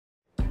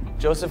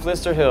Joseph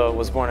Lister Hill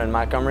was born in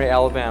Montgomery,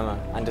 Alabama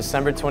on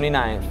December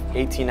 29,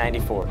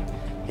 1894.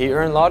 He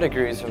earned law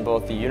degrees from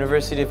both the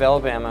University of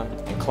Alabama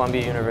and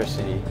Columbia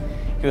University.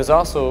 He was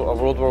also a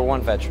World War I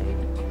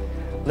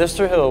veteran.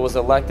 Lister Hill was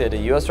elected a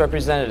U.S.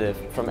 Representative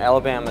from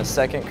Alabama's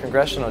 2nd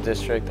Congressional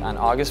District on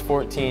August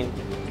 14,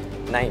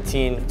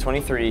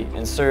 1923,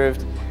 and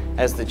served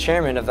as the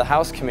chairman of the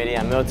House Committee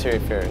on Military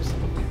Affairs.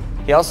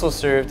 He also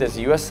served as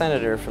a U.S.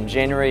 Senator from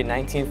January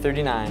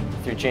 1939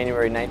 through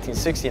January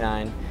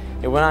 1969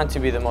 and went on to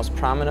be the most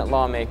prominent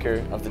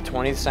lawmaker of the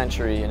 20th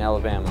century in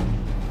Alabama.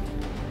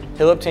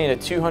 Hill obtained a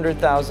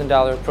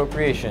 $200,000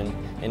 appropriation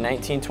in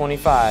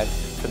 1925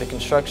 for the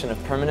construction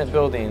of permanent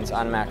buildings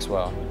on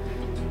Maxwell.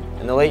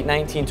 In the late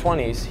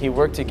 1920s, he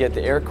worked to get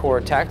the Air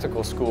Corps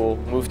Tactical School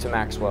moved to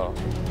Maxwell.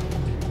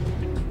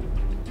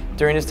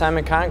 During his time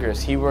in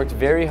Congress, he worked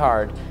very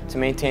hard to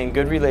maintain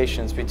good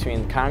relations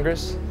between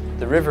Congress,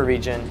 the River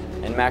Region,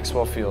 and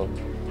Maxwell Field.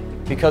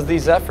 Because of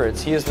these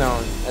efforts, he is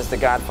known as the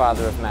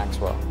Godfather of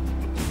Maxwell.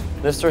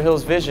 Lister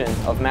Hill's vision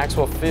of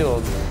Maxwell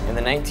Field in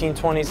the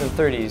 1920s and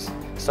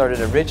 30s started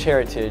a rich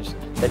heritage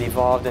that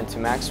evolved into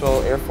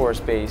Maxwell Air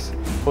Force Base,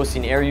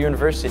 hosting Air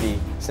University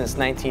since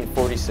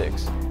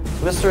 1946.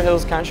 Lister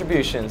Hill's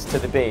contributions to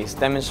the base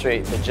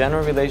demonstrate the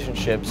general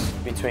relationships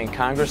between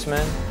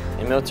congressmen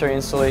and military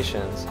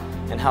installations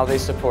and how they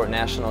support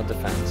national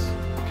defense.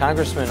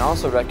 Congressmen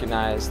also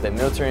recognize that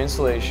military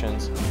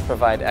installations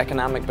provide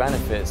economic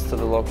benefits to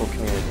the local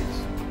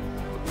communities.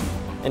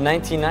 In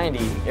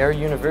 1990, Air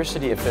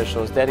University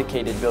officials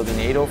dedicated Building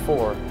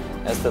 804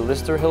 as the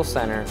Lister Hill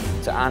Center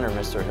to honor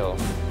Mr. Hill.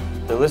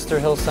 The Lister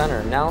Hill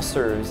Center now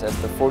serves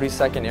as the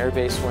 42nd Air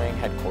Base Wing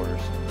headquarters.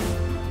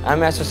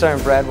 I'm Master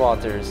Sergeant Brad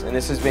Walters, and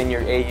this has been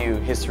your AU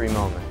History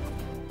Moment.